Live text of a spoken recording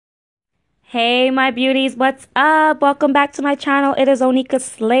Hey my beauties, what's up? Welcome back to my channel. It is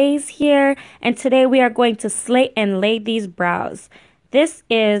OnicaSlays here, and today we are going to slate and lay these brows. This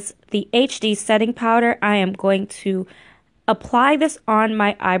is the HD setting powder. I am going to apply this on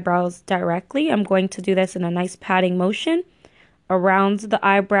my eyebrows directly. I'm going to do this in a nice patting motion around the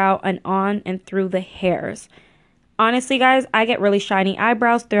eyebrow and on and through the hairs. Honestly, guys, I get really shiny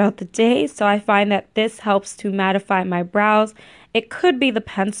eyebrows throughout the day, so I find that this helps to mattify my brows. It could be the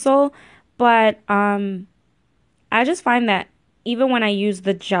pencil, but I just find that even when I use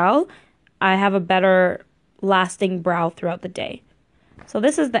the gel, I have a better lasting brow throughout the day. So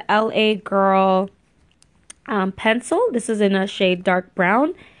this is the LA Girl pencil. This is in a shade dark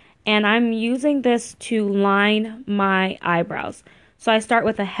brown, and I'm using this to line my eyebrows. So I start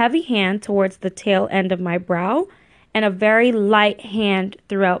with a heavy hand towards the tail end of my brow and a very light hand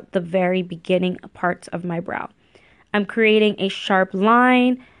throughout the very beginning parts of my brow. I'm creating a sharp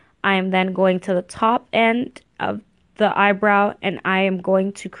line. I am then going to the top end of the eyebrow and I am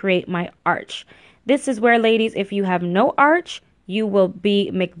going to create my arch. This is where, ladies, if you have no arch, you will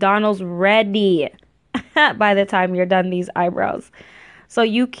be McDonald's ready by the time you're done these eyebrows. So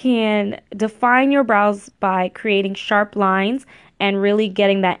you can define your brows by creating sharp lines and really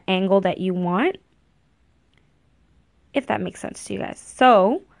getting that angle that you want, if that makes sense to you guys.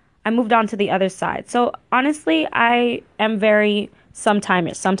 So I moved on to the other side. So honestly, I am very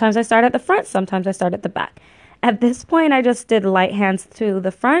sometimes. Sometimes I start at the front, sometimes I start at the back. At this point, I just did light hands to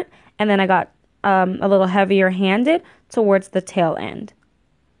the front, and then I got a little heavier handed towards the tail end.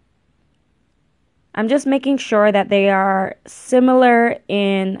 I'm just making sure that they are similar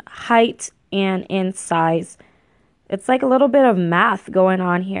in height and in size. It's like a little bit of math going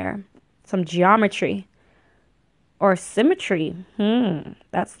on here. Some geometry. Or symmetry.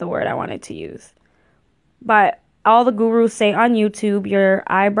 That's the word I wanted to use. But all the gurus say on YouTube, your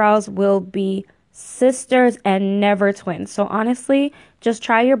eyebrows will be sisters and never twins. So honestly, just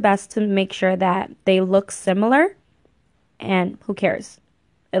try your best to make sure that they look similar. And who cares?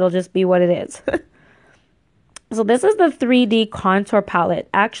 It'll just be what it is. So this is the 3D contour palette.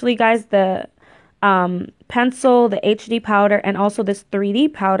 Actually, guys, the pencil, the HD powder, and also this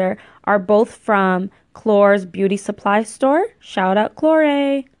 3D powder are both from Cloré Beauty Supply store. Shout out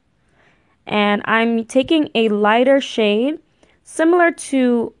Cloré. And I'm taking a lighter shade similar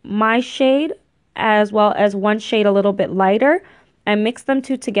to my shade, as well as one shade a little bit lighter, and mix them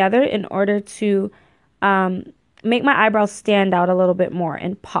two together in order to make my eyebrows stand out a little bit more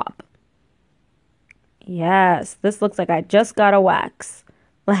and pop. Yes, this looks like I just got a wax,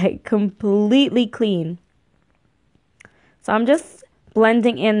 like completely clean. So I'm just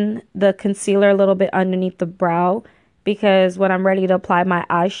blending in the concealer a little bit underneath the brow, because when I'm ready to apply my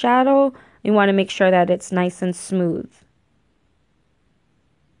eyeshadow, you want to make sure that it's nice and smooth.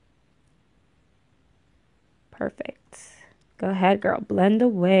 Perfect. Go ahead, girl. Blend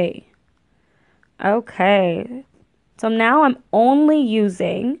away. Okay. So now I'm only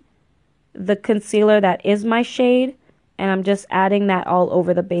using the concealer that is my shade, and I'm just adding that all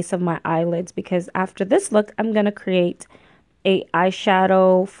over the base of my eyelids, because after this look, I'm going to create a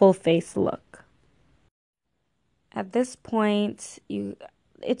eyeshadow full face look. At this point,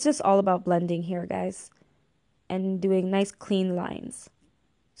 it's just all about blending here, guys, and doing nice clean lines.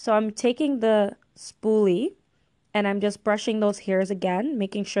 So I'm taking the spoolie and I'm just brushing those hairs again,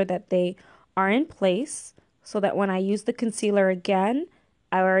 making sure that they are in place so that when I use the concealer again,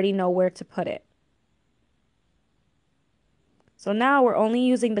 I already know where to put it. So now we're only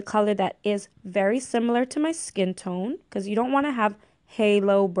using the color that is very similar to my skin tone, because you don't want to have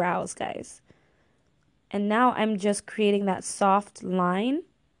halo brows, guys. And now I'm just creating that soft line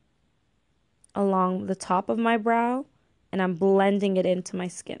along the top of my brow, and I'm blending it into my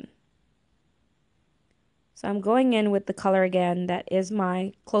skin. So I'm going in with the color again that is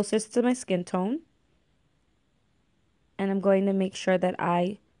my closest to my skin tone. And I'm going to make sure that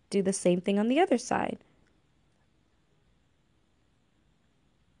I do the same thing on the other side.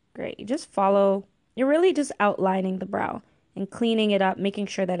 Great. You just follow. You're really just outlining the brow and cleaning it up, making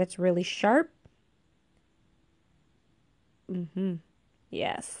sure that it's really sharp.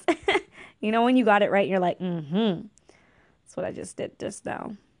 Yes. You know when you got it right, you're like, That's what I just did just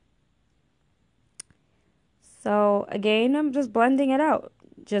now. So again, I'm just blending it out.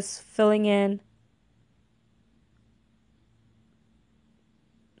 Just filling in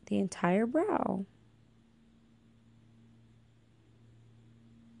the entire brow.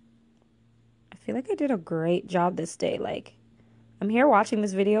 I feel like I did a great job this day. Like, I'm here watching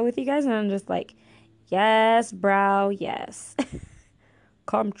this video with you guys and I'm just like, yes, brow, yes.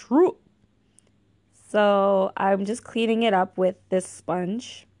 Come true. So I'm just cleaning it up with this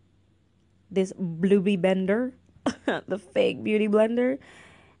sponge. this Bluey Blender, the fake beauty blender.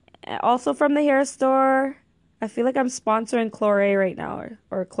 Also from the hair store. I feel like I'm sponsoring Cloré right now,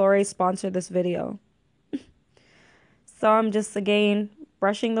 or Cloré sponsored this video. So I'm just, again,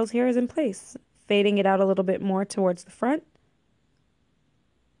 brushing those hairs in place, fading it out a little bit more towards the front.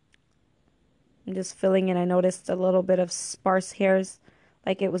 I'm just filling in. I noticed a little bit of sparse hairs,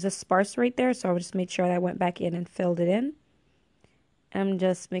 like it was a sparse right there, so I just made sure that I went back in and filled it in. I'm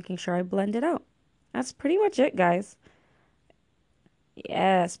just making sure I blend it out. That's pretty much it, guys.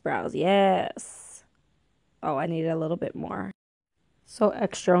 Yes, brows, yes. Oh, I needed a little bit more. So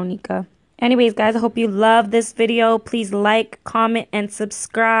extra, Onika. Anyways, guys, I hope you love this video. Please like, comment, and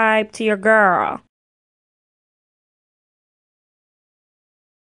subscribe to your girl.